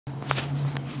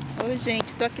Oi,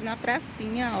 gente, tô aqui na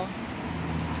pracinha, ó.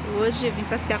 Hoje eu vim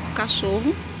passear com o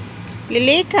cachorro.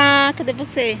 Lilica, cadê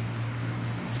você?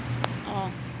 Ó.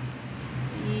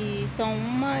 E são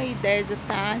 1h10 da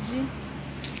tarde.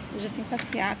 Hoje eu vim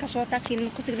passear. A cachorra tá aqui, não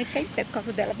consigo nem ficar em pé por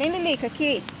causa dela. Vem, Lilica,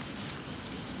 aqui.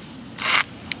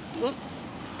 Ó,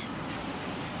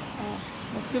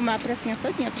 vou filmar a pracinha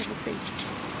todinha pra vocês.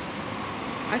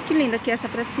 Olha que linda que é essa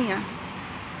pracinha.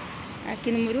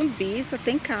 Aqui no Morumbi só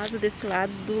tem casa desse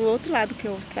lado. Do outro lado que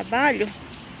eu trabalho,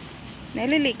 né,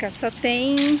 Lilica? Só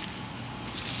tem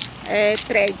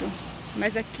prédio.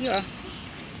 Mas aqui, ó.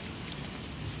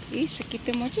 Ixi, aqui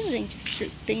tem um monte de gente.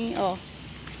 Tem, ó.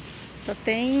 Só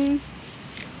tem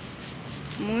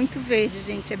muito verde,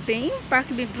 gente. É bem um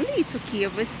parque bem bonito aqui.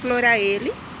 Eu vou explorar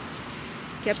ele.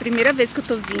 Que é a primeira vez que eu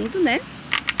tô vindo, né?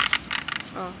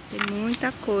 Ó, tem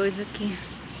muita coisa aqui.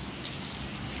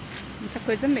 Muita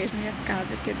coisa mesmo. E as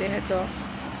casas aqui ao redor.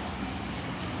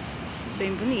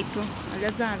 Bem bonito. Olha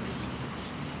as árvores.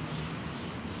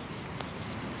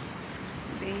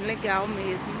 Bem legal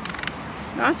mesmo.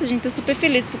 Nossa, gente, tô super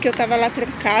feliz porque eu tava lá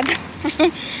trancada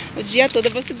o dia todo.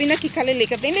 Eu vou subindo aqui com a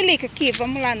Lilica. Vem, Lilica, aqui.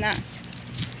 Vamos lá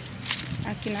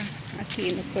aqui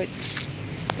no coisa.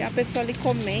 Tem uma pessoa ali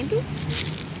comendo.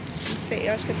 Não sei,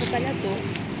 eu acho que é trabalhador.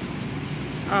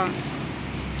 Ó.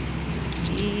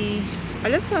 E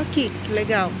olha só aqui, que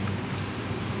legal.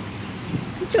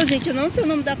 Então, gente, eu não sei o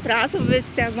nome da praça. Vou ver se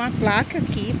tem alguma placa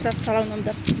aqui pra falar o nome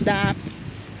da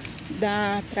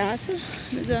praça.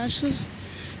 Mas eu acho...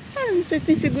 não sei se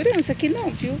tem segurança aqui não,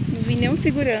 viu? Não vi nenhum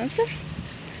segurança.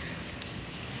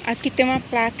 Aqui tem uma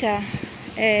placa,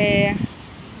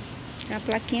 uma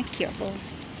plaquinha aqui, ó. Vou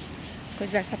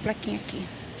coisar essa plaquinha aqui.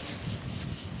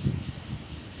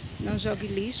 Não jogue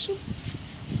lixo.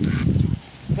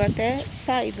 Vou até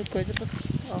sair do coisa,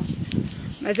 ó.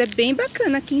 Mas é bem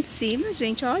bacana aqui em cima,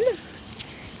 gente, olha.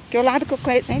 Que o lado que eu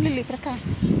conheço... Vem, Lili, pra cá.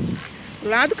 O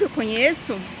lado que eu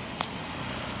conheço...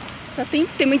 Só tem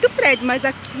muito prédio, mas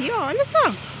aqui, ó, olha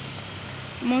só.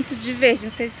 Um monte de verde.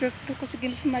 Não sei se eu tô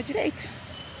conseguindo filmar direito.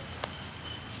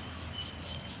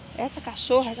 Essa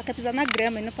cachorra, ela quer pisar na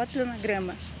grama. E não pode pisar na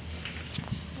grama.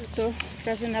 Eu tô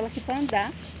trazendo ela aqui pra andar.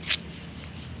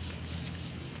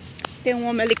 Tem um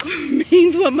homem ali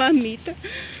comendo uma marmita.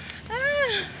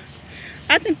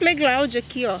 Tem playground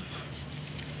aqui, ó.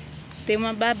 Tem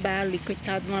uma babá ali,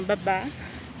 coitada, uma babá.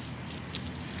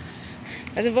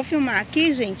 Mas eu vou filmar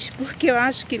aqui, gente, porque eu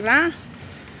acho que lá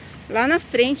na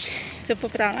frente, se eu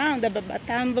for pra lá onde a babá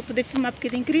tá, eu não vou poder filmar porque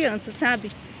tem criança,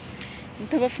 sabe?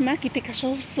 Então eu vou filmar aqui, tem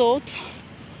cachorro solto.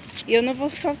 E eu não vou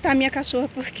soltar a minha cachorra,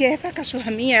 porque essa cachorra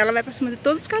minha, ela vai pra cima de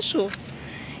todos os cachorros.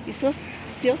 E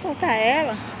se eu soltar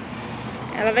ela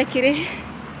vai querer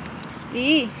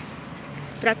ir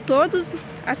pra todas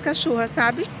as cachorras,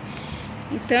 sabe?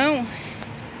 Então,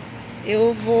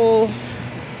 eu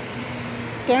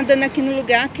tô andando aqui no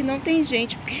lugar que não tem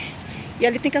gente. E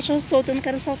ali tem cachorro solto, eu não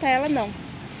quero soltar ela não.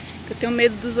 Eu tenho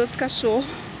medo dos outros cachorros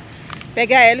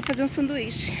pegar ela e fazer um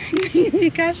sanduíche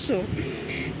de cachorro.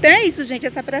 Então é isso, gente.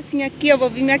 Essa pracinha aqui, eu vou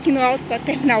vir aqui no alto para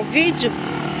terminar o vídeo.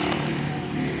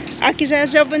 Aqui já é a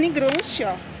Giovane gronchi,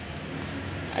 ó.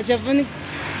 A Giovane.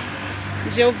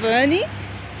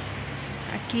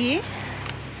 Aqui.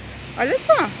 Olha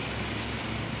só.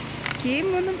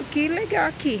 Que legal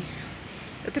aqui.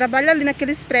 Eu trabalho ali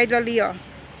naqueles prédios ali, ó.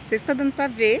 Vocês estão dando pra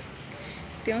ver.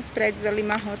 Tem uns prédios ali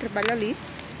marrom, eu trabalho ali.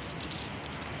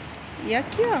 E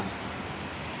aqui, ó.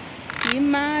 Que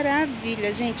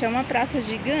maravilha, gente. É uma praça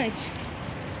gigante.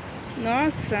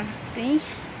 Nossa, tem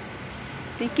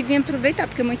que vir aproveitar,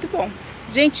 porque é muito bom.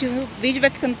 Gente, o vídeo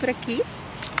vai ficando por aqui.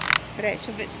 Peraí,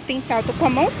 deixa eu ver. Tentar, eu tô com a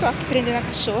mão só aqui prendendo a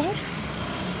cachorra.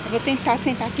 Eu vou tentar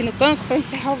sentar aqui no banco pra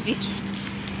encerrar o vídeo.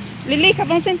 Lilica,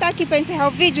 vamos sentar aqui pra encerrar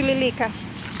o vídeo, Lilica.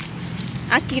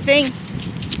 Aqui, vem.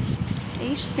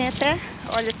 Ixi, tem até...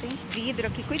 Olha, tem vidro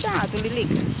aqui. Cuidado,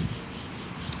 Lilica.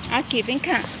 Aqui, vem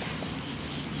cá.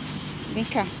 Vem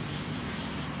cá.